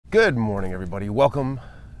Good morning, everybody. Welcome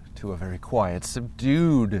to a very quiet,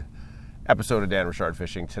 subdued episode of Dan Richard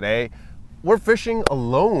Fishing. Today, we're fishing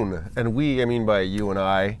alone, and I mean by you and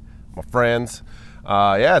I, my friends.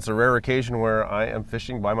 Yeah, it's a rare occasion where I am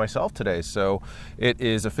fishing by myself today. So it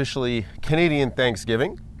is officially Canadian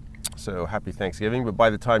Thanksgiving. So happy Thanksgiving, but by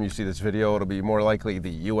the time you see this video, it'll be more likely the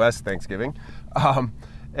US Thanksgiving.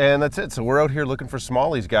 And that's it. So we're out here looking for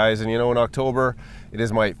smallies, guys. And you know, in October, it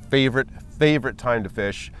is my favorite time to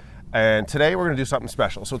fish. And today we're going to do something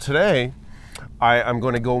special. So today I'm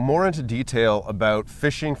going to go more into detail about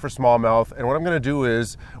fishing for smallmouth. And what I'm going to do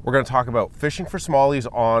is we're going to talk about fishing for smallies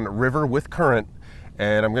on river with current.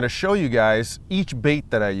 And I'm going to show you guys each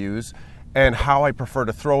bait that I use and how I prefer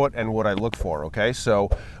to throw it and what I look for, okay? So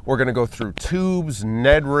we're gonna go through tubes,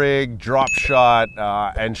 Ned rig, drop shot,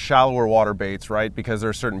 and shallower water baits, right? Because there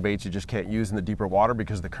are certain baits you just can't use in the deeper water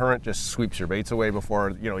because the current just sweeps your baits away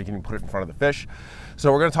before, you know, you can even put it in front of the fish.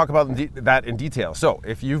 So we're gonna talk about that in detail. So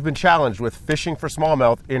if you've been challenged with fishing for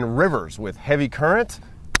smallmouth in rivers with heavy current,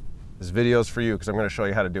 this video is for you because I'm gonna show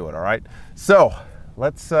you how to do it, all right? So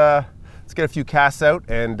let's get a few casts out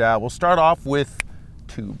and we'll start off with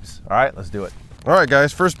tubes. All right, let's do it. All right,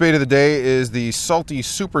 guys, first bait of the day is the Salty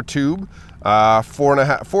Super Tube,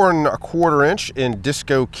 4.25 inch in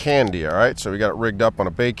Disco Candy. All right, so we got it rigged up on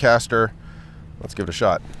a bait caster. Let's give it a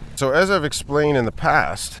shot. So as I've explained in the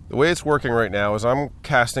past, the way it's working right now is I'm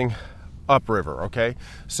casting upriver, okay?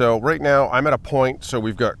 So right now I'm at a point, so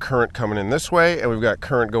we've got current coming in this way and we've got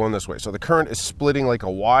current going this way. So the current is splitting like a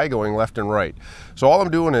Y going left and right. So all I'm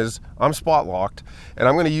doing is I'm spot locked and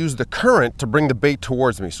I'm gonna use the current to bring the bait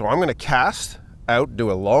towards me. So I'm gonna cast out, do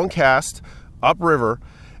a long cast upriver,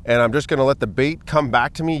 and I'm just gonna let the bait come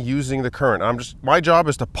back to me using the current. My job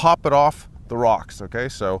is to pop it off the rocks, okay?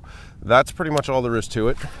 So that's pretty much all there is to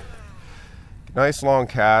it. Nice long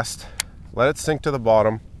cast, let it sink to the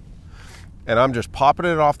bottom. And I'm just popping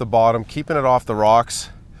it off the bottom, keeping it off the rocks.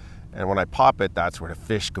 And when I pop it, that's where the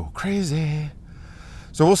fish go crazy.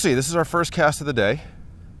 So we'll see. This is our first cast of the day.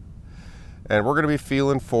 And we're going to be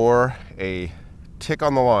feeling for a tick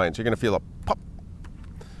on the line. So you're going to feel a pop.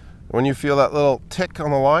 When you feel that little tick on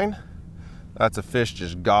the line, that's a fish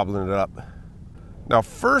just gobbling it up. Now,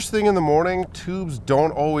 first thing in the morning, tubes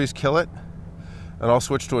don't always kill it. And I'll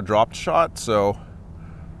switch to a dropped shot. So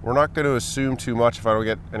we're not going to assume too much if I don't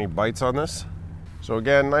get any bites on this. So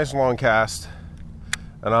again, nice long cast,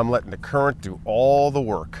 and I'm letting the current do all the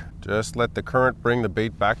work. Just let the current bring the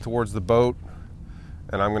bait back towards the boat,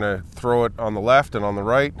 and I'm going to throw it on the left and on the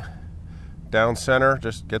right, down center,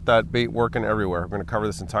 just get that bait working everywhere. I'm going to cover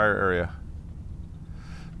this entire area.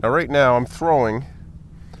 Now right now I'm throwing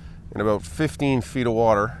in about 15 feet of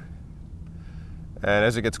water, and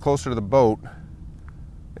as it gets closer to the boat,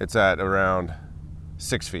 it's at around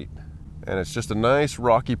 6 feet. And it's just a nice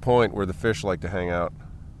rocky point where the fish like to hang out.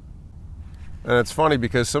 And it's funny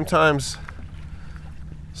because sometimes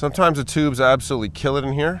the tubes absolutely kill it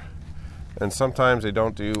in here, and sometimes they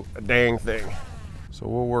don't do a dang thing. So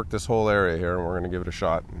we'll work this whole area here and we're gonna give it a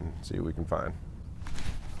shot and see what we can find.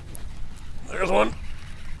 There's one.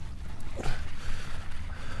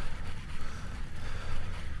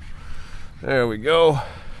 There we go.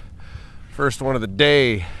 First one of the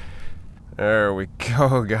day. There we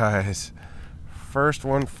go, guys. First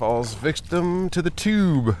one falls victim to the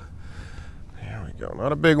tube. There we go.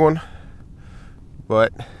 Not a big one,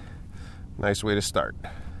 but nice way to start.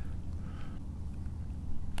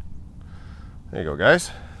 There you go, guys.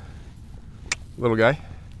 Little guy.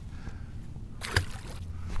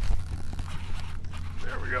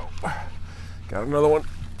 There we go. Got another one.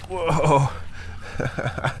 Whoa.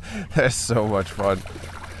 That's so much fun.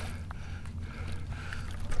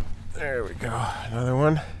 There we go, another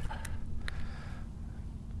one.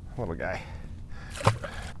 Little guy.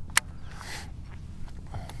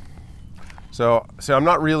 So I'm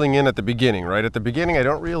not reeling in at the beginning, right? At the beginning I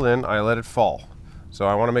don't reel in, I let it fall. So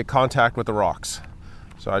I want to make contact with the rocks.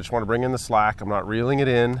 So I just want to bring in the slack, I'm not reeling it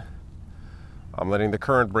in. I'm letting the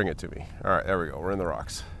current bring it to me. All right, there we go, we're in the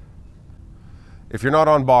rocks. If you're not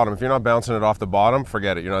on bottom, if you're not bouncing it off the bottom,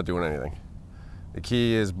 forget it, you're not doing anything. The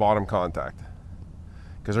key is bottom contact,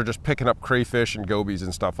 because they're just picking up crayfish and gobies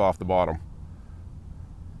and stuff off the bottom.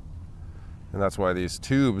 And that's why these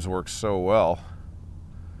tubes work so well.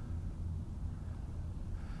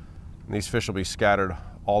 And these fish will be scattered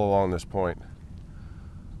all along this point.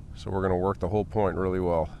 So we're going to work the whole point really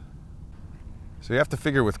well. So you have to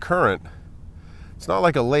figure with current, it's not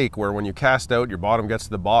like a lake where when you cast out, your bottom gets to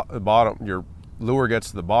the bottom, your lure gets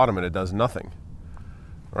to the bottom and it does nothing.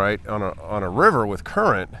 Right? On a river with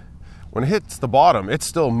current, when it hits the bottom, it's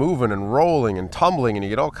still moving and rolling and tumbling, and you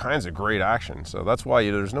get all kinds of great action. So that's why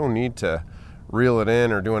there's no need to reel it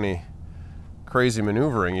in or do any crazy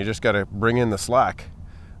maneuvering. You just got to bring in the slack,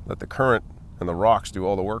 let the current and the rocks do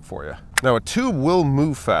all the work for you. Now, a tube will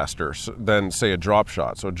move faster than, say, a drop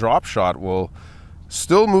shot. So a drop shot will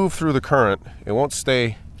still move through the current. It won't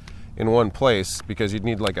stay in one place because you'd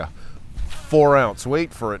need like a 4-ounce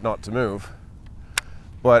weight for it not to move.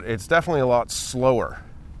 But it's definitely a lot slower.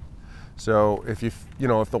 So if if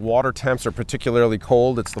the water temps are particularly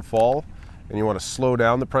cold, it's the fall, and you want to slow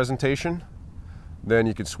down the presentation, then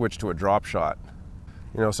you can switch to a drop shot.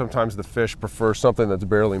 Sometimes the fish prefer something that's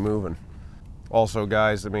barely moving. Also,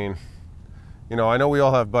 guys, I mean, I know we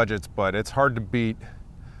all have budgets, but it's hard to beat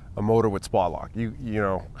a motor with spot lock.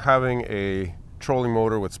 Having a trolling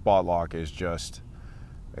motor with spot lock is just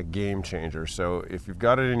a game changer. So if you've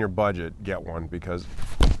got it in your budget, get one, because,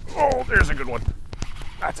 oh, there's a good one.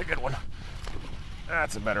 That's a good one.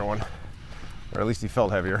 That's a better one. Or at least he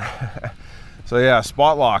felt heavier. So yeah,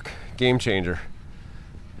 spot lock, game changer.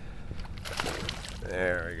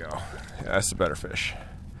 There we go. Yeah, that's a better fish.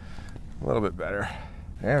 A little bit better.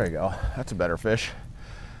 There we go. That's a better fish.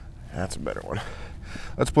 That's a better one.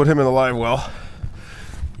 Let's put him in the live well.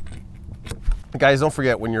 Guys, don't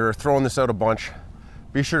forget, when you're throwing this out a bunch,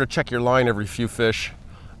 be sure to check your line every few fish.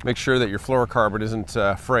 Make sure that your fluorocarbon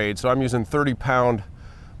isn't frayed. So I'm using 30-pound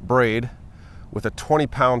braid with a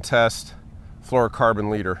 20-pound test fluorocarbon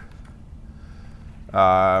leader.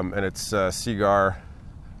 And it's Seagar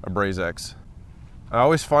Abrazex. I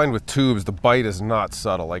always find with tubes, the bite is not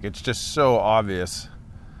subtle. Like, it's just so obvious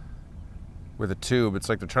with a tube. It's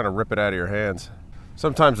like they're trying to rip it out of your hands.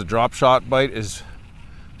 Sometimes the drop shot bite is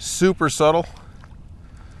super subtle,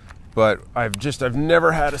 but I've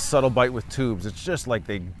never had a subtle bite with tubes. It's just like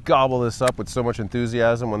they gobble this up with so much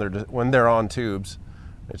enthusiasm when they're on tubes.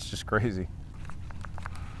 It's just crazy.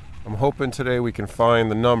 I'm hoping today we can find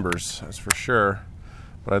the numbers, that's for sure.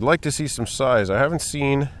 But I'd like to see some size. I haven't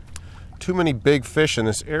seen too many big fish in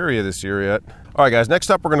this area this year yet. All right, guys,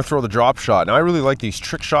 next up we're gonna throw the drop shot. Now, I really like these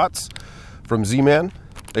trick shots from Z-Man.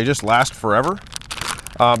 They just last forever.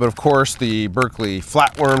 But of course, the Berkley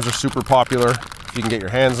flatworms are super popular if you can get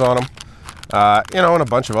your hands on them. And a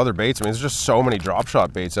bunch of other baits. I mean, there's just so many drop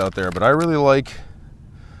shot baits out there, but I really like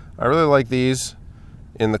these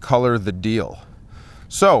in the color The Deal.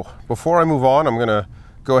 So before I move on, I'm gonna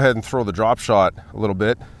go ahead and throw the drop shot a little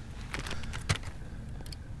bit.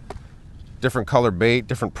 Different color bait,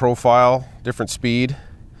 different profile, different speed,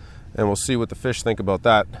 and we'll see what the fish think about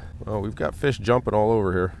that. Well, we've got fish jumping all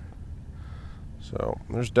over here. So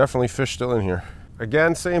there's definitely fish still in here.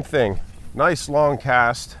 Again, same thing. Nice long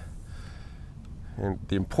cast. And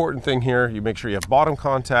the important thing here, you make sure you have bottom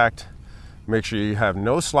contact, make sure you have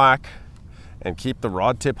no slack, and keep the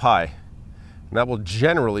rod tip high. And that will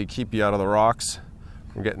generally keep you out of the rocks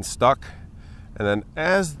from getting stuck. And then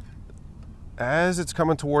as it's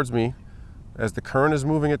coming towards me, as the current is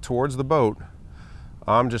moving it towards the boat,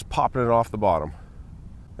 I'm just popping it off the bottom.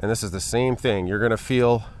 And this is the same thing. You're gonna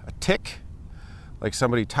feel a tick, like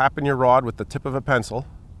somebody tapping your rod with the tip of a pencil.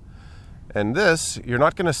 And this, you're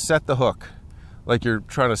not gonna set the hook like you're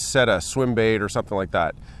trying to set a swim bait or something like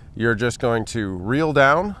that. You're just going to reel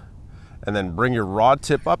down and then bring your rod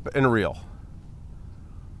tip up and reel.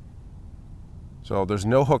 So there's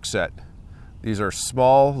no hook set. These are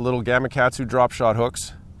small little Gamakatsu drop shot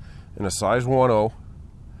hooks in a size 1/0.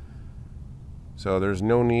 So there's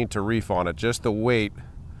no need to reef on it. Just the weight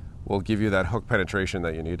will give you that hook penetration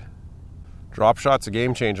that you need. Drop shot's a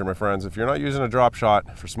game changer, my friends. If you're not using a drop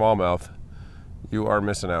shot for smallmouth, you are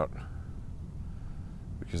missing out,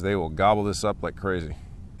 because they will gobble this up like crazy.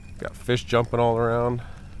 Got fish jumping all around.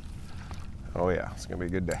 Oh yeah, it's gonna be a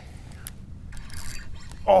good day.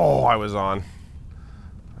 Oh, I was on.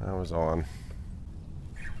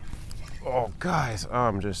 Oh, guys,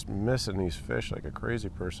 I'm just missing these fish like a crazy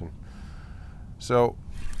person. So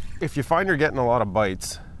if you find you're getting a lot of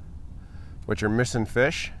bites, but you're missing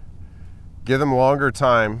fish, give them longer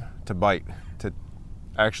time to bite, to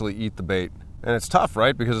actually eat the bait. And it's tough,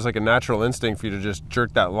 right? Because it's like a natural instinct for you to just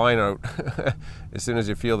jerk that line out as soon as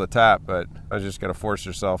you feel the tap, but I just gotta force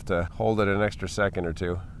yourself to hold it an extra second or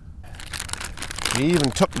two. He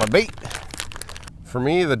even took my bait. For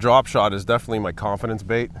me, the drop shot is definitely my confidence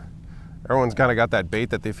bait. Everyone's kind of got that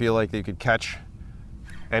bait that they feel like they could catch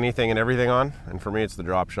anything and everything on, and for me it's the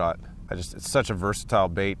drop shot. It's such a versatile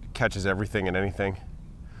bait, catches everything and anything,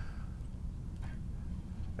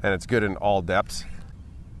 and it's good in all depths.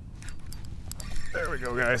 There we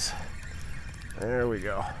go, guys. There we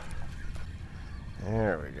go.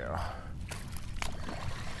 There we go.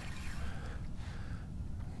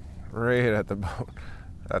 Right at the boat.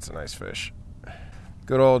 That's a nice fish.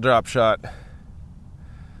 Good old drop shot.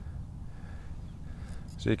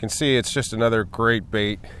 So you can see it's just another great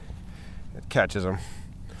bait. It catches them.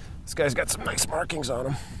 This guy's got some nice markings on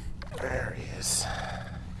him. There he is.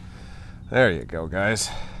 There you go, guys.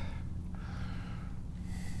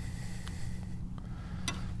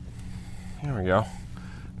 Here we go.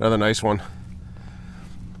 Another nice one.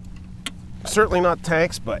 Certainly not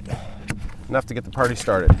tanks, but enough to get the party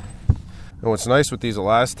started. And what's nice with these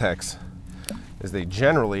Elastecs is they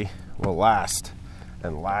generally will last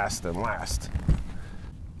and last and last.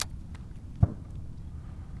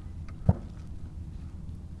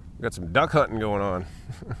 We got some duck hunting going on.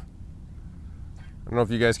 I don't know if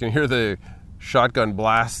you guys can hear the shotgun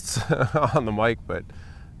blasts on the mic, but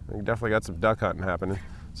we definitely got some duck hunting happening.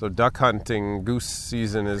 So duck hunting goose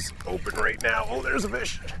season is open right now. Oh, there's a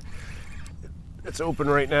fish. It's open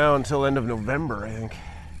right now until end of November, I think.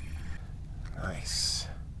 Nice.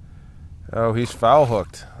 Oh, he's foul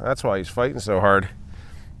hooked. That's why he's fighting so hard.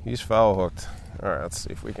 He's foul hooked. All right, let's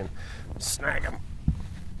see if we can snag him.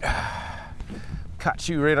 Caught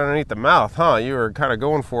you right underneath the mouth, huh? You were kind of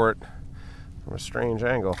going for it from a strange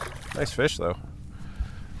angle. Nice fish, though.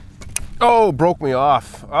 Oh, broke me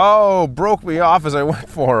off. Oh, broke me off as I went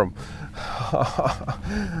for him.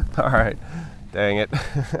 All right. Dang it.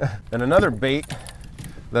 And another bait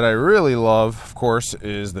that I really love, of course,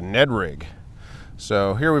 is the Ned rig.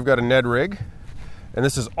 So here we've got a Ned rig, and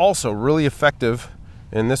this is also really effective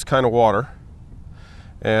in this kind of water.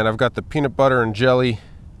 And I've got the peanut butter and jelly.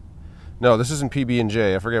 No, this isn't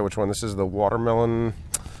PB&J. I forget which one. This is the watermelon.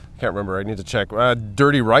 I can't remember. I need to check.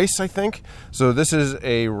 Dirty rice, I think. So this is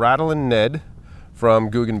a Rattlin' Ned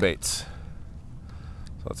from Guggen Baits.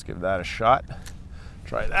 So let's give that a shot.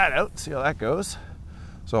 Try that out, see how that goes.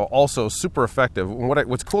 So also super effective.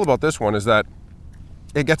 What's cool about this one is that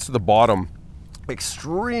it gets to the bottom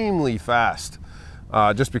extremely fast,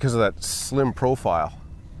 just because of that slim profile.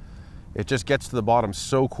 It just gets to the bottom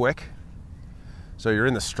so quick. So you're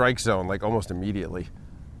in the strike zone like almost immediately.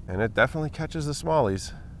 And it definitely catches the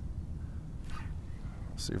smallies.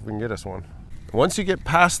 Let's see if we can get us one. Once you get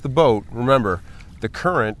past the boat, remember, the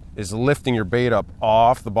current is lifting your bait up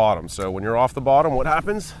off the bottom. So when you're off the bottom, what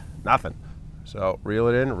happens? Nothing. So reel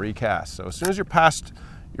it in, recast. So as soon as you're past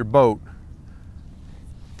your boat,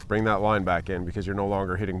 bring that line back in because you're no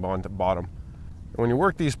longer hitting bottom. And when you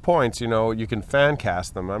work these points, you know, you can fan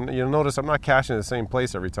cast them. You'll notice I'm not casting in the same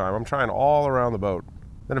place every time. I'm trying all around the boat.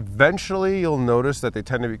 Then eventually you'll notice that they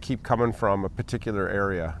tend to keep coming from a particular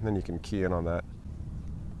area. And then you can key in on that.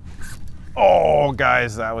 Oh,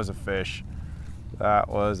 guys, that was a fish. That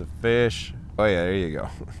was a fish. Oh yeah, there you go.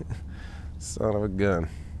 Son of a gun.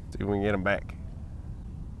 See if we can get him back.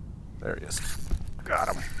 There he is.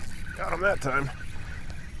 Got him. Got him that time.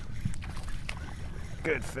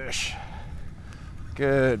 Good fish.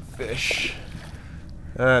 Good fish.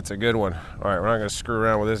 That's a good one. All right, we're not gonna screw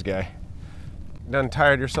around with this guy. Done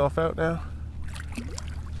tired yourself out now?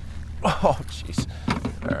 Oh, jeez.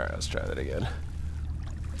 All right, let's try that again.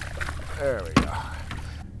 There we go.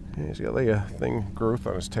 He's got like a thing growth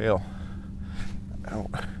on his tail. Oh,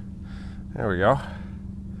 there we go.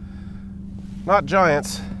 Not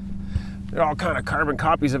giants. They're all kind of carbon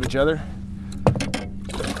copies of each other.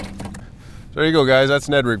 So there you go, guys. That's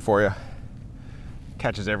Ned rig for you.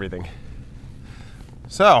 Catches everything.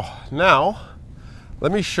 So now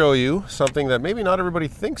let me show you something that maybe not everybody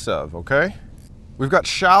thinks of, okay? We've got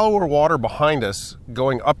shallower water behind us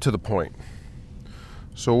going up to the point.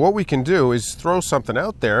 So what we can do is throw something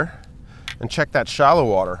out there and check that shallow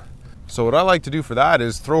water. So what I like to do for that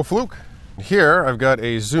is throw a fluke. Here I've got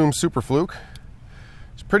a Zoom Super Fluke.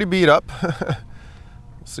 It's pretty beat up. Let's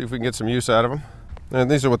see if we can get some use out of them.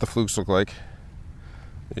 And these are what the flukes look like.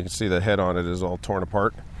 You can see the head on it is all torn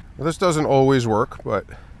apart. Well, this doesn't always work, but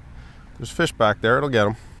there's fish back there, it'll get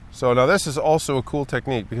them. So now this is also a cool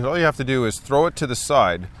technique because all you have to do is throw it to the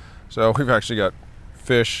side. So we've actually got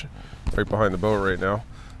fish right behind the boat right now.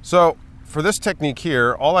 So for this technique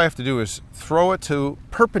here, all I have to do is throw it to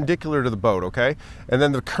perpendicular to the boat, okay? And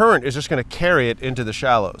then the current is just gonna carry it into the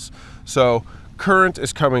shallows. So current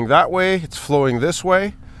is coming that way, it's flowing this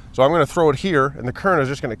way. So I'm gonna throw it here and the current is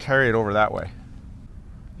just gonna carry it over that way.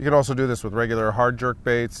 You can also do this with regular hard jerk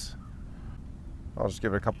baits. I'll just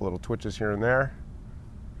give it a couple little twitches here and there.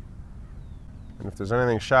 And if there's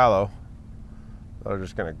anything shallow, they're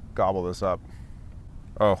just gonna gobble this up.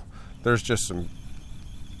 Oh, there's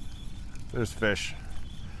fish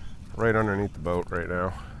right underneath the boat right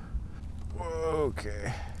now.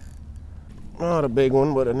 Okay. Not a big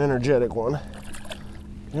one, but an energetic one.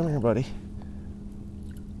 Come here, buddy.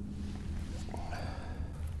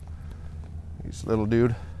 This little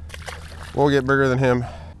dude. We'll get bigger than him.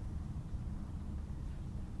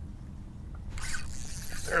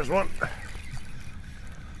 There's one. There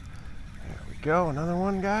we go, another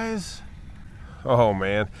one, guys. Oh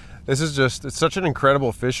man, this is just, it's such an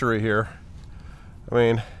incredible fishery here. I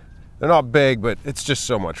mean, they're not big, but it's just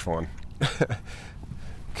so much fun.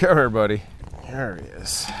 Come here, buddy. There he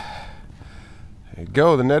is. There you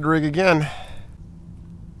go, the Ned rig again.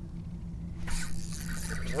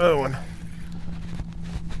 There's another one.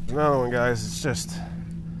 There's another one, guys. It's just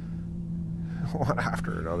one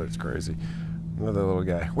after another. It's crazy. Another little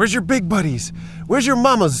guy. Where's your big buddies? Where's your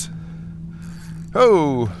mamas?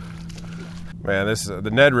 Oh, man, this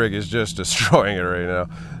the Ned rig is just destroying it right now.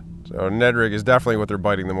 So Ned rig is definitely what they're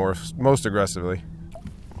biting the most aggressively.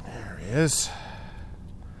 There he is.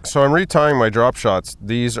 So I'm retying my drop shots.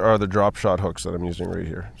 These are the drop shot hooks that I'm using right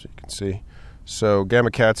here, so you can see. So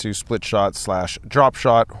Gamakatsu split shot / drop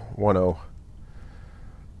shot 1.0.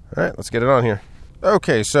 All right, let's get it on here.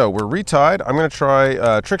 Okay, so we're retied. I'm going to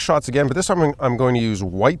try trick shots again, but this time I'm going to use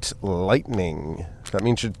white lightning. That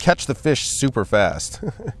means you should catch the fish super fast.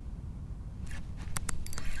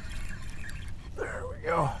 There we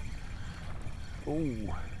go. Ooh.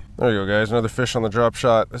 There you go, guys. Another fish on the drop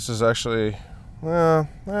shot. This is actually, well,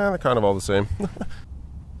 they're kind of all the same.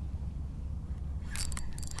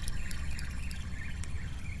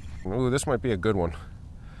 Ooh, this might be a good one.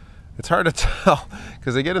 It's hard to tell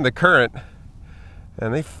because they get in the current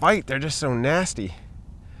and they fight. They're just so nasty.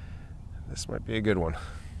 This might be a good one.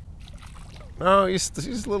 No, he's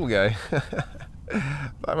a little guy.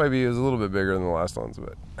 Thought maybe he was a little bit bigger than the last ones,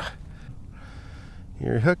 but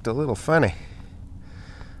you're hooked a little funny.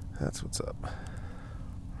 That's what's up.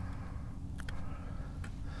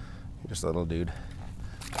 You're just a little dude.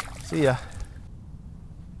 See ya.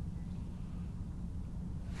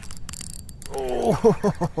 Oh,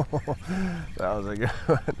 that was a good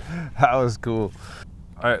one. That was cool.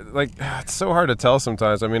 It's so hard to tell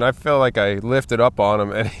sometimes. I mean, I feel like I lifted up on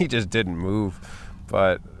him and he just didn't move.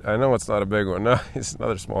 But I know it's not a big one. No, it's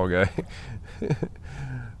another small guy.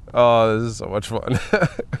 Oh, this is so much fun.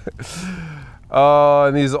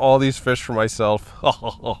 Oh, and all these fish for myself.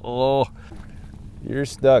 Oh, you're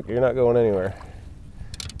stuck. You're not going anywhere.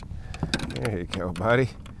 There you go, buddy.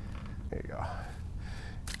 There you go.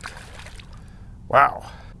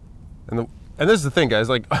 Wow. And this is the thing, guys,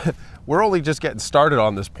 like we're only just getting started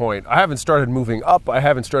on this point. I haven't started moving up. I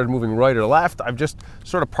haven't started moving right or left. I've just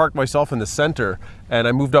sort of parked myself in the center and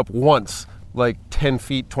I moved up once, like 10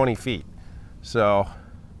 feet, 20 feet. So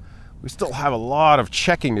we still have a lot of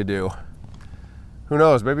checking to do. Who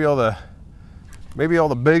knows? Maybe all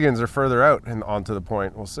the big ones are further out and onto the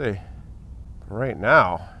point. We'll see. Right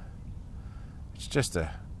now, it's just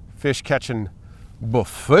a fish catching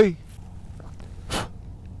buffet.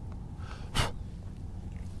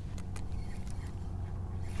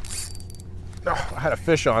 Oh, I had a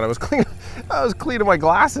fish on. I was cleaning my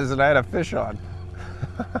glasses and I had a fish on.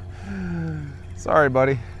 Sorry,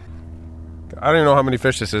 buddy. I don't even know how many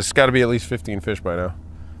fish this is. It's got to be at least 15 fish by now,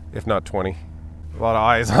 if not 20. A lot of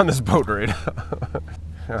eyes on this boat right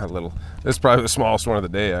now. Little. This is probably the smallest one of the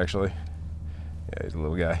day, actually. Yeah, he's a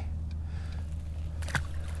little guy.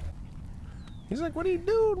 He's like, "What are you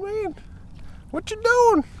doing, man? What you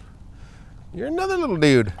doing? You're another little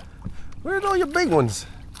dude. Where's all your big ones?"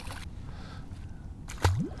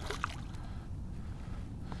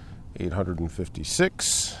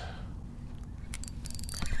 856.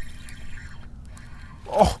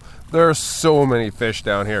 Oh, there are so many fish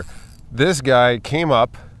down here. This guy came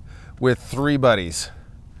up with 3 buddies.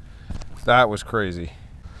 That was crazy.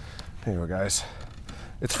 There you go, guys.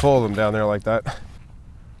 It's full of them down there like that.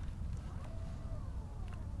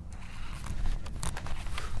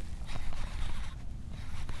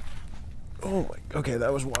 Oh my, okay,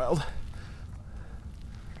 that was wild.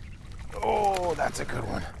 Oh, that's a good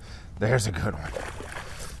one. There's a good one.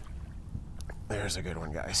 There's a good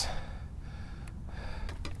one, guys.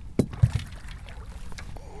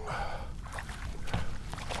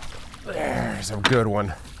 There's a good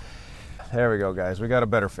one. There we go, guys. We got a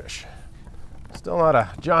better fish. Still not a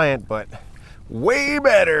giant, but way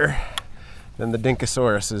better than the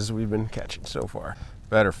Dinkosauruses we've been catching so far.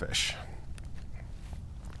 Better fish.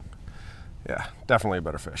 Yeah, definitely a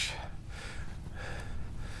better fish.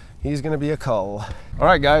 He's gonna be a cull. All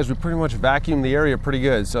right, guys, we pretty much vacuumed the area pretty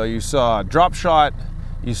good. So you saw drop shot,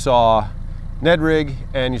 you saw Ned rig,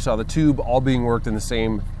 and you saw the tube all being worked in the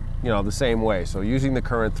same, the same way. So using the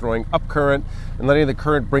current, throwing up current, and letting the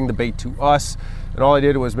current bring the bait to us. And all I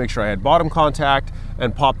did was make sure I had bottom contact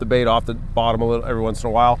and pop the bait off the bottom a little every once in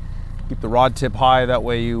a while. Keep the rod tip high, that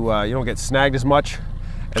way you don't get snagged as much.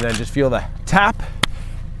 and then just feel the tap.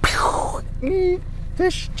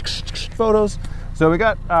 Fish photos. So we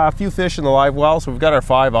got a few fish in the live well. So we've got our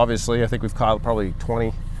 5, obviously. I think we've caught probably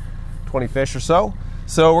 20 fish or so.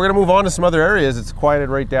 So we're gonna move on to some other areas. It's quieted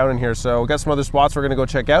right down in here. So we've got some other spots we're gonna go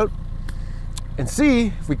check out and see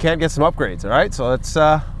if we can't get some upgrades. All right, so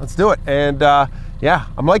let's do it. And yeah,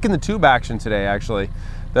 I'm liking the tube action today, actually.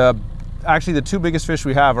 The 2 biggest fish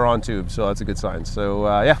we have are on tube, so that's a good sign. So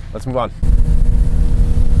yeah, let's move on.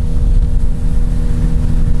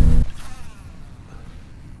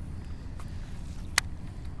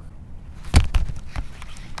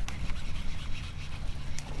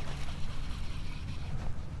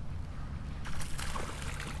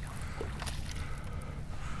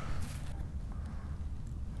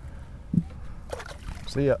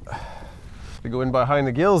 See ya. They go in behind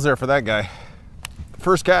the gills there for that guy.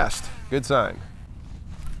 First cast, good sign.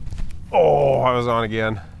 Oh, I was on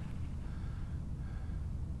again.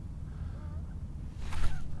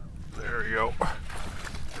 There you go.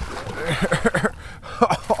 There.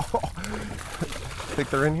 Oh. Think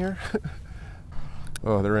they're in here?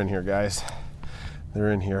 Oh, they're in here, guys.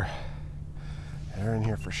 They're in here. They're in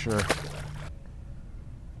here for sure.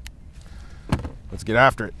 Let's get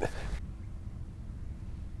after it.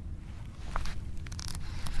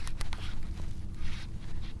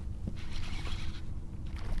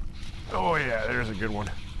 Oh yeah, there's a good one.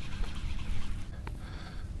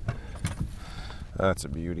 That's a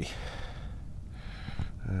beauty.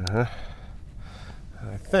 I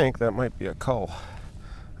think that might be a cull.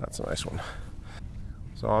 That's a nice one.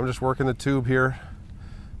 So I'm just working the tube here.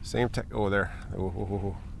 Same tech. Oh, there.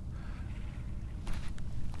 Oh.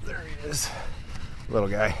 There he is. Little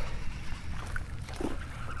guy.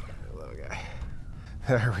 Little guy.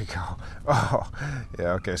 There we go. Oh,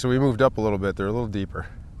 yeah, okay. So we moved up a little bit. They're a little deeper.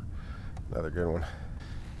 Another good one.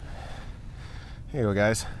 Here you go,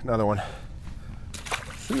 guys. Another one.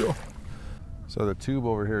 So the tube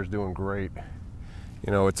over here is doing great.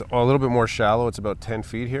 You know, it's a little bit more shallow. It's about 10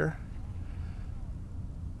 feet here.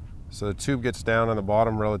 So the tube gets down on the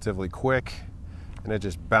bottom relatively quick, and it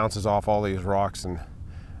just bounces off all these rocks, and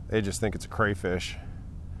they just think it's a crayfish.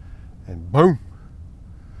 And boom!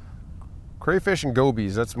 Crayfish and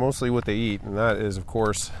gobies, that's mostly what they eat, and that is, of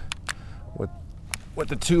course, what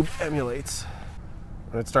the tube emulates.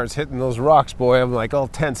 When it starts hitting those rocks, boy, I'm like all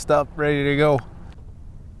tensed up, ready to go.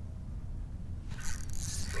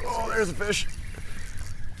 Oh, there's a fish.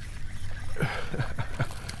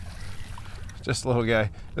 Just a little guy.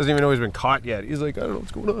 Doesn't even know he's been caught yet. He's like, I don't know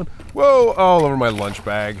what's going on. Whoa, all over my lunch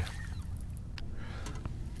bag.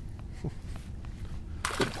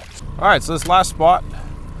 All right, so this last spot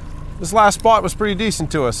was pretty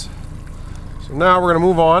decent to us. So now we're gonna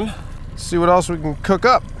move on, see what else we can cook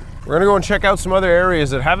up. We're gonna go and check out some other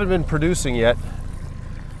areas that haven't been producing yet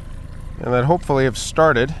and that hopefully have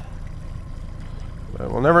started.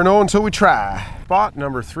 But we'll never know until we try. Spot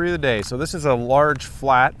number 3 of the day. So this is a large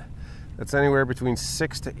flat that's anywhere between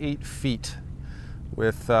 6 to 8 feet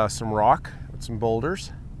with some rock, with some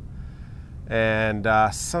boulders. And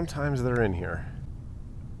sometimes they're in here.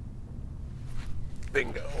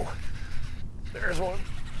 Bingo. There's one.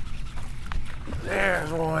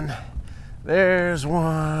 There's one. There's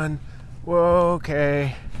one. Whoa,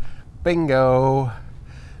 okay. Bingo.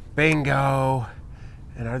 Bingo.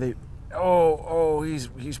 And are they... Oh, he's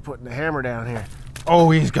putting the hammer down here.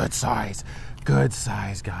 Oh, he's good size. Good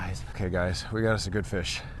size, guys. Okay, guys, we got us a good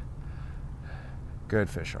fish. Good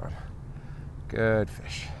fish on. Good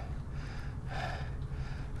fish.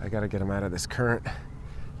 I gotta get him out of this current.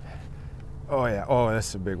 Oh yeah, oh, this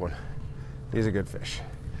is a big one. He's a good fish.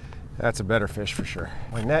 That's a better fish for sure.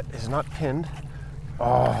 My net is not pinned.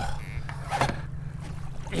 Oh,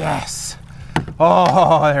 yes.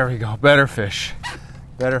 Oh, there we go, better fish.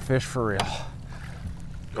 Better fish for real.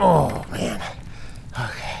 Oh, man.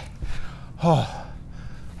 Okay. Oh,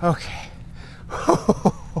 okay.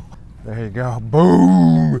 There you go.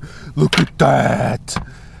 Boom. Look at that.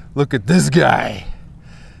 Look at this guy.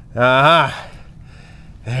 Uh-huh.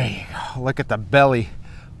 There you go. Look at the belly.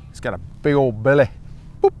 He's got a big old belly.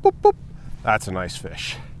 Boop, boop, boop. That's a nice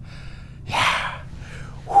fish. Yeah.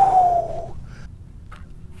 Woo.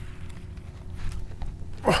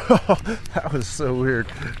 That was so weird.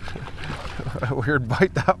 A weird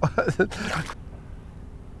bite that was.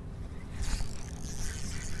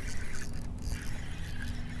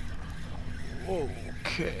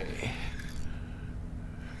 Okay.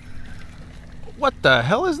 What the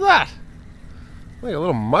hell is that? Like a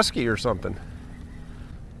little muskie or something.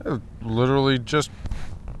 That was literally just...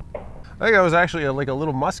 I think that was actually like a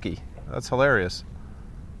little muskie. That's hilarious.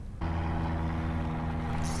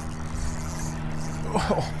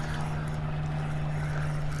 Oh.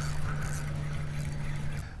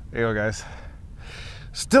 There you go, guys.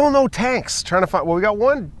 Still no tanks. Trying to find, well, we got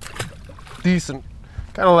one decent,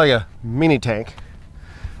 kind of like a mini tank.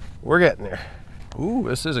 We're getting there. Ooh,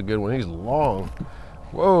 this is a good one. He's long.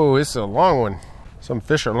 Whoa, this is a long one. Some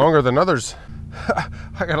fish are longer than others.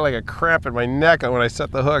 I got like a cramp in my neck when I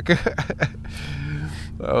set the hook. That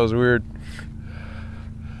was weird.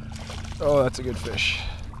 Oh, that's a good fish.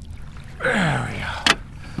 There we go.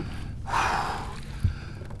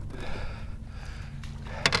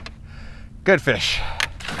 Good fish.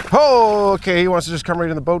 Oh, okay, he wants to just come right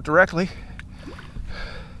in the boat directly.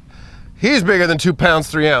 He's bigger than 2 pounds,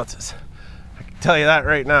 3 ounces. I can tell you that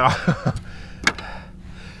right now.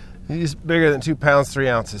 He's bigger than 2 pounds, 3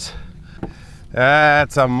 ounces.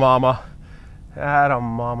 That's a mama. That's a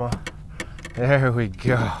mama. There we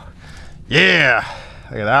go. Yeah,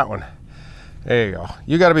 look at that one. There you go.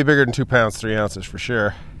 You gotta be bigger than 2 pounds, 3 ounces for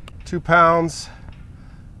sure. 2 pounds,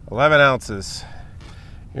 11 ounces.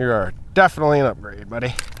 You are definitely an upgrade,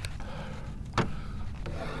 buddy.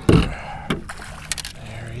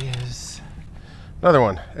 There he is. Another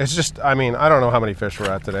one. It's just, I mean, I don't know how many fish we're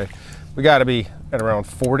at today. We gotta be at around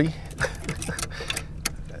 40.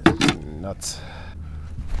 Nuts.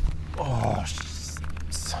 Oh,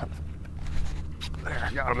 son of... There,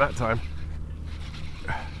 I got him that time.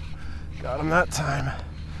 Got him that time.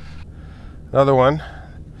 Another one.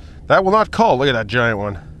 That will not call. Look at that giant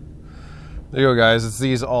one. There you go, guys. It's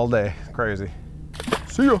these all day. Crazy.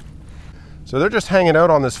 See ya. So they're just hanging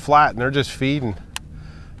out on this flat and they're just feeding.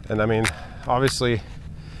 And I mean, obviously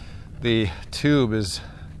the tube is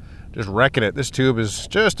just wrecking it. This tube is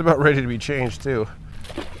just about ready to be changed too.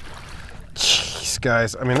 Jeez,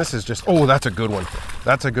 guys. I mean, this is just, oh, that's a good one.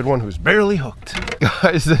 That's a good one who's barely hooked.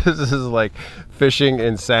 Guys, this is like fishing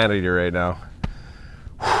insanity right now.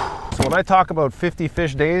 So when I talk about 50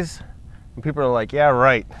 fish days, people are like, yeah,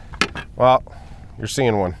 right. Well, you're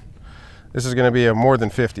seeing one. This is gonna be a more than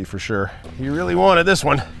 50 for sure. You really wanted this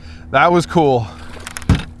one. That was cool.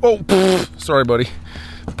 Oh, pfft, sorry, buddy.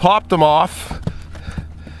 Popped him off.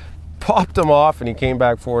 Popped him off and he came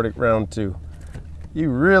back for it at round 2. You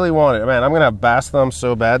really want it. Man, I'm gonna have bass thumbs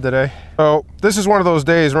so bad today. So this is one of those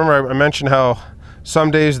days, remember I mentioned how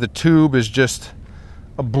some days the tube is just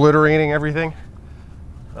obliterating everything?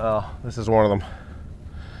 This is one of them.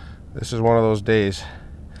 This is one of those days.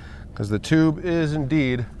 Because the tube is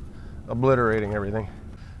indeed obliterating everything.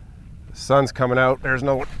 The sun's coming out. There's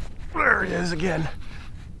no one. There he is again.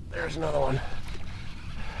 There's another one.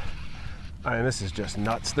 I mean, this is just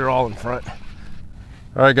nuts. They're all in front.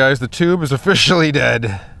 All right, guys, the tube is officially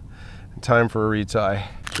dead. Time for a retie.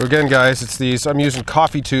 So again, guys, it's these. I'm using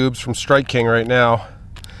coffee tubes from Strike King right now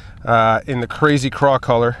in the crazy craw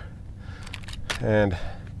color. And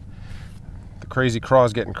the crazy craw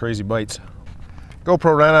is getting crazy bites.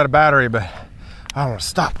 GoPro ran out of battery, but I don't want to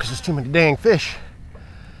stop because there's too many dang fish.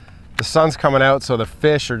 The sun's coming out, so the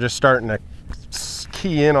fish are just starting to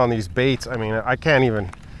key in on these baits. I mean, I can't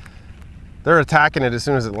even, they're attacking it as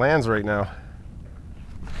soon as it lands right now.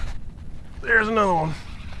 There's another one.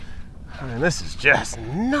 I mean, this is just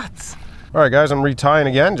nuts. All right, guys, I'm retying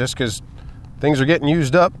again just because things are getting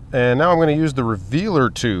used up, and now I'm going to use the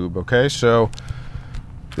revealer tube. Okay, so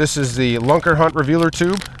this is the Lunker Hunt revealer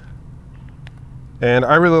tube. And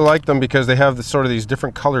I really like them because they have sort of these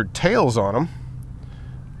different colored tails on them.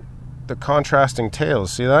 The contrasting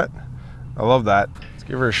tails, see that? I love that. Let's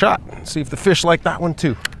give her a shot and see if the fish like that one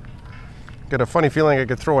too. Got a funny feeling I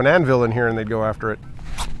could throw an anvil in here and they'd go after it.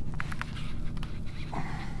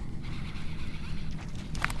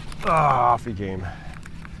 Ah, off he came.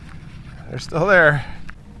 They're still there.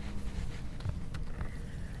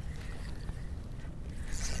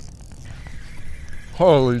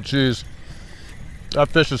 Holy jeez. That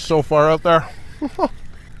fish is so far out there.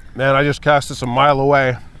 Man, I just cast this a mile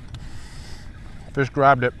away. Fish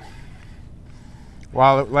grabbed it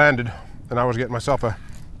while it landed, and I was getting myself a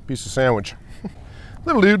piece of sandwich.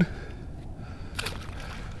 Little dude.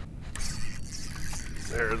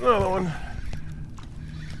 There's another one.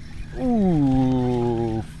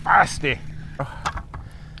 Ooh, fasty.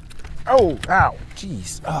 Oh, ow,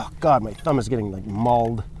 jeez. Oh God, my thumb is getting like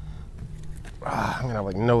mauled. I'm gonna have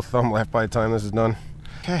like no thumb left by the time this is done.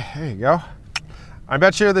 Okay, there you go. I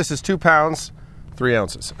bet you this is 2 pounds, 3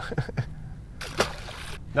 ounces.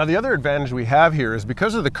 Now the other advantage we have here is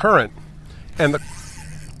because of the current and the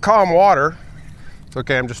calm water, it's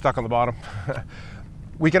okay, I'm just stuck on the bottom.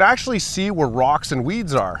 We can actually see where rocks and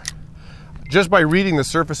weeds are just by reading the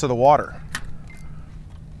surface of the water.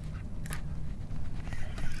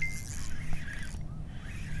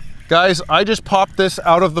 Guys, I just popped this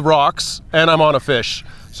out of the rocks and I'm on a fish.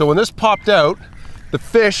 So when this popped out, the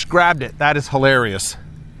fish grabbed it. That is hilarious.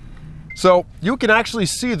 So you can actually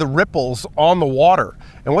see the ripples on the water.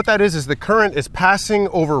 And what that is the current is passing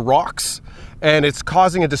over rocks and it's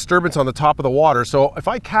causing a disturbance on the top of the water. So if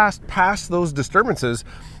I cast past those disturbances,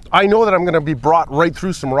 I know that I'm gonna be brought right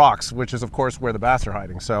through some rocks, which is of course where the bass are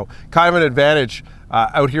hiding. So kind of an advantage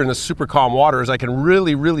out here in the super calm water is I can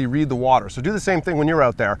really read the water. So do the same thing when you're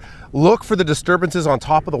out there. Look for the disturbances on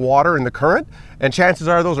top of the water in the current, and chances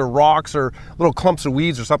are those are rocks or little clumps of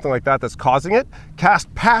weeds or something like that that's causing it.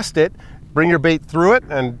 Cast past it, bring your bait through it,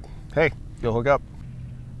 and hey, you'll hook up.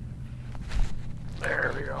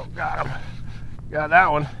 There we go, got him. Got that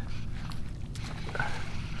one.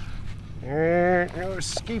 There, no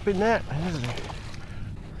escaping that.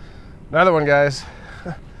 Another one, guys.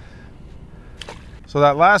 So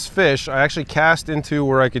that last fish, I actually cast into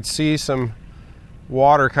where I could see some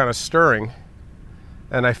water kind of stirring,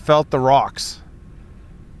 and I felt the rocks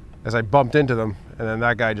as I bumped into them, and then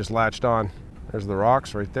that guy just latched on. There's the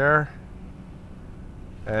rocks right there.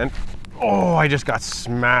 And, oh, I just got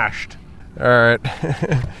smashed. All right,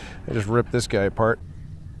 I just ripped this guy apart.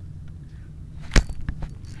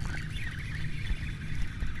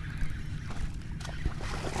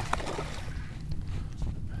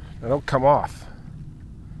 Now don't come off.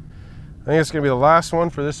 I think it's gonna be the last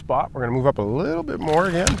one for this spot. We're gonna move up a little bit more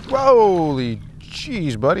again. Holy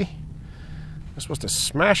jeez, buddy. You're supposed to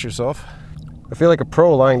smash yourself. I feel like a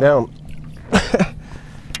pro lying down.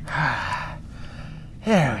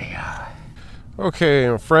 There we go. Okay,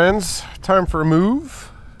 my friends, time for a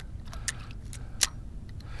move.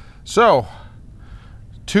 So,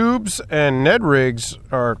 tubes and Ned rigs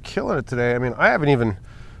are killing it today. I mean, I haven't even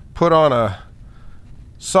put on a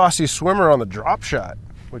saucy swimmer on the drop shot,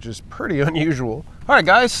 which is pretty unusual. All right,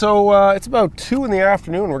 guys, so it's about 2 in the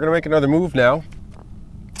afternoon. We're gonna make another move now.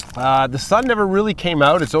 The sun never really came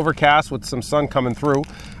out. It's overcast with some sun coming through.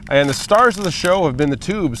 And the stars of the show have been the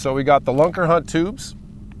tubes. So we got the Lunker Hunt tubes.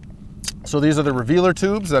 So these are the revealer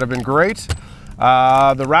tubes that have been great.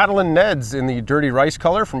 The Rattlin' Neds in the Dirty Rice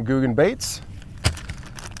color from Guggen Baits.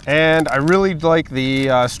 And I really like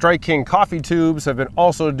the Strike King coffee tubes, have been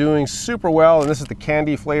also doing super well. And this is the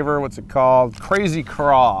candy flavor, what's it called? Crazy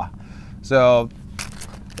Craw. So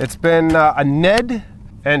it's been a Ned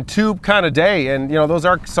and tube kind of day. And you know, those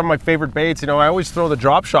are some of my favorite baits. You know, I always throw the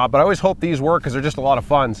drop shot, but I always hope these work because they're just a lot of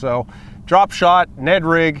fun. So drop shot, Ned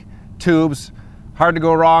rig, tubes, hard to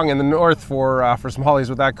go wrong in the north for some hollies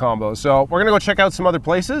with that combo. So we're gonna go check out some other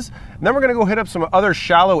places, and then we're gonna go hit up some other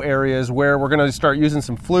shallow areas where we're gonna start using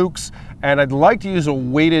some flukes, and I'd like to use a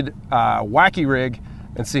weighted wacky rig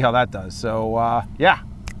and see how that does. So yeah,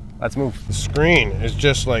 let's move. The screen is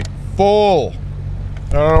just like full.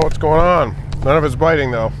 I don't know what's going on. None of it's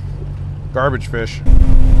biting though. Garbage fish.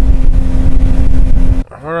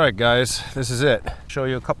 All right, guys, this is it. Show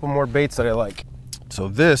you a couple more baits that I like. So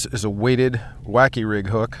this is a weighted wacky rig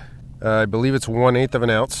hook. I believe it's 1/8 of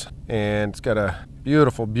an ounce, and it's got a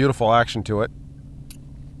beautiful action to it.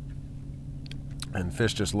 And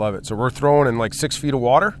fish just love it. So we're throwing in like 6 feet of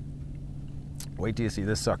water. Wait till you see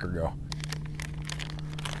this sucker go.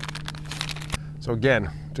 So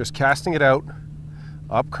again, just casting it out,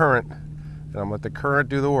 up current, and I'm let the current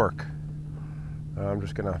do the work. I'm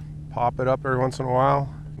just gonna pop it up every once in a while.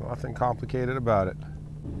 Nothing complicated about it.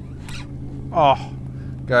 Oh,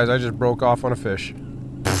 guys, I just broke off on a fish.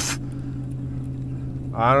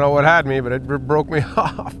 I don't know what had me, but it broke me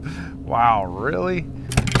off. Wow, really?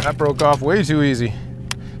 That broke off way too easy.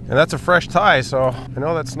 And that's a fresh tie, so I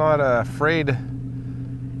know that's not a frayed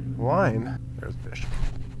line. There's a fish.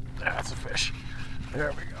 That's a fish.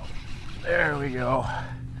 There we go. There we go.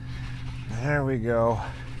 There we go.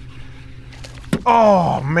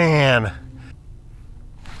 Oh, man.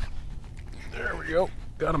 There we go.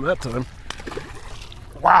 Got him that time.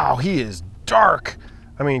 Wow, he is dark.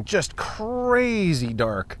 I mean, just crazy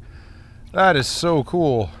dark. That is so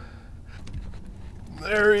cool.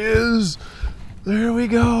 There he is. There we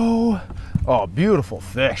go. Oh, beautiful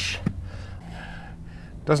fish.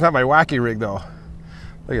 Doesn't have my wacky rig though.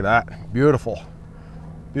 Look at that. Beautiful.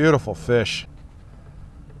 Beautiful fish.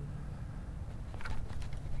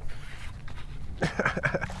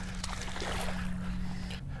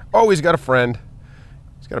 Oh, he's got a friend.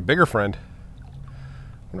 He's got a bigger friend.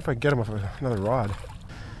 I wonder if I can get him with another rod.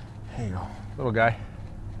 There you go, little guy.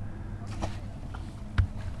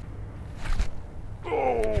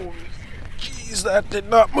 Oh, geez, that did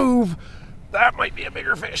not move. That might be a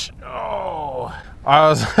bigger fish. Oh, I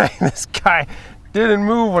was like, this guy didn't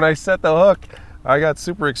move when I set the hook. I got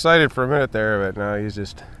super excited for a minute there, but no, he's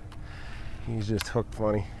just hooked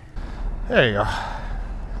funny. There you go.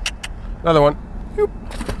 Another one. Whoop.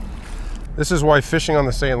 This is why fishing on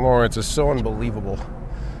the St. Lawrence is so unbelievable,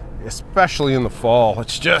 especially in the fall.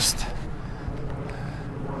 It's just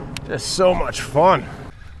so much fun.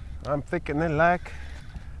 I'm thinking they like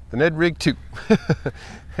the Ned rig too.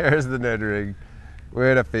 There's the Ned rig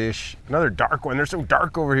with a fish. Another dark one. They're so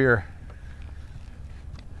dark over here.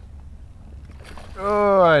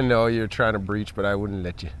 Oh, I know you're trying to breach, but I wouldn't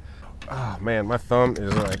let you. Oh man, my thumb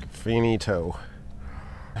is like finito.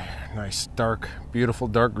 Nice dark, beautiful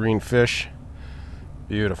dark green fish.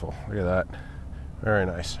 Beautiful. Look at that. Very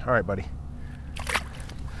nice. All right, buddy.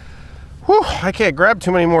 Whew, I can't grab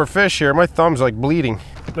too many more fish here. My thumb's like bleeding.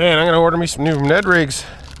 Man, I'm gonna order me some new Ned rigs.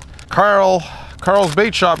 Carl's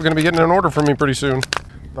bait shop is gonna be getting an order from me pretty soon.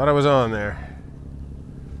 Thought I was on there.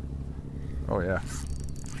 Oh yeah,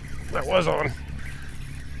 that was on.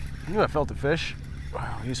 I knew I felt the fish.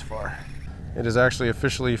 Wow, he's far. It is actually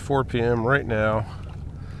officially 4 p.m. right now.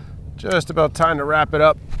 Just about time to wrap it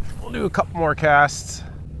up. We'll do a couple more casts.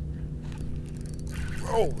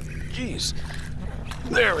 Oh, jeez.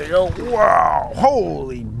 There we go. Wow,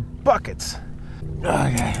 holy buckets.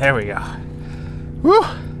 Okay, there we go. Whew.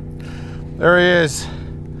 There he is.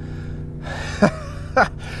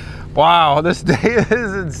 Wow, this day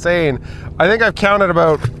is insane. I think I've counted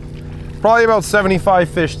probably about 75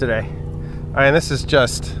 fish today. I mean, this is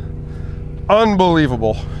just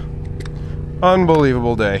unbelievable.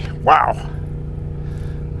 Unbelievable day. Wow.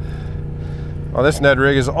 Well, this Ned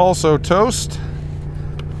rig is also toast.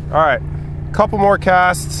 All right, couple more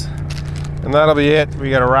casts and that'll be it. We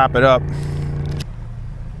gotta wrap it up.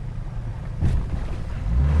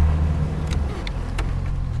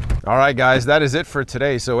 All right, guys, that is it for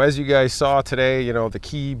today. So as you guys saw today, you know, the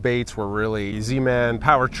key baits were really Z-Man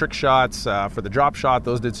power trick shots for the drop shot.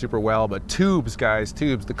 Those did super well, but tubes, guys,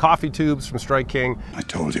 tubes. The coffee tubes from Strike King. I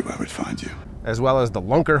told you I would find you. As well as the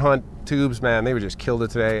Lunker Hunt tubes, man, they were just killed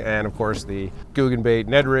it today. And of course, the Googan bait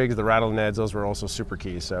Ned rigs, the Rattle Neds, those were also super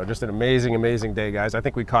key. So just an amazing, amazing day, guys. I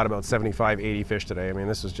think we caught about 75, 80 fish today. I mean,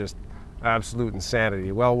 this was just absolute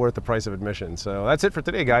insanity, well worth the price of admission. So that's it for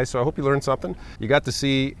today, guys. So I hope you learned something. You got to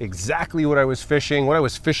see exactly what I was fishing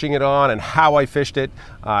it on, and how I fished it,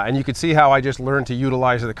 and you could see how I just learned to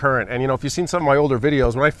utilize the current. And you know, if you've seen some of my older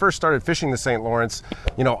videos, when I first started fishing the St. Lawrence,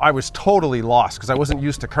 you know, I was totally lost because I wasn't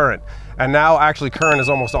used to current, and now actually current is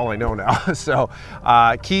almost all I know now. So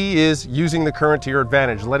key is using the current to your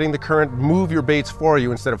advantage, letting the current move your baits for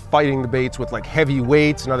you instead of fighting the baits with like heavy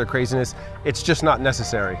weights and other craziness. It's just not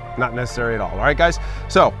necessary at all. All right, guys,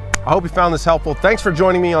 so I hope you found this helpful. Thanks for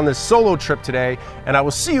joining me on this solo trip today, and I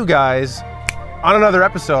will see you guys on another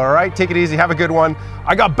episode. All right, take it easy, have a good one.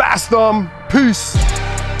 I got bass thumb. Peace.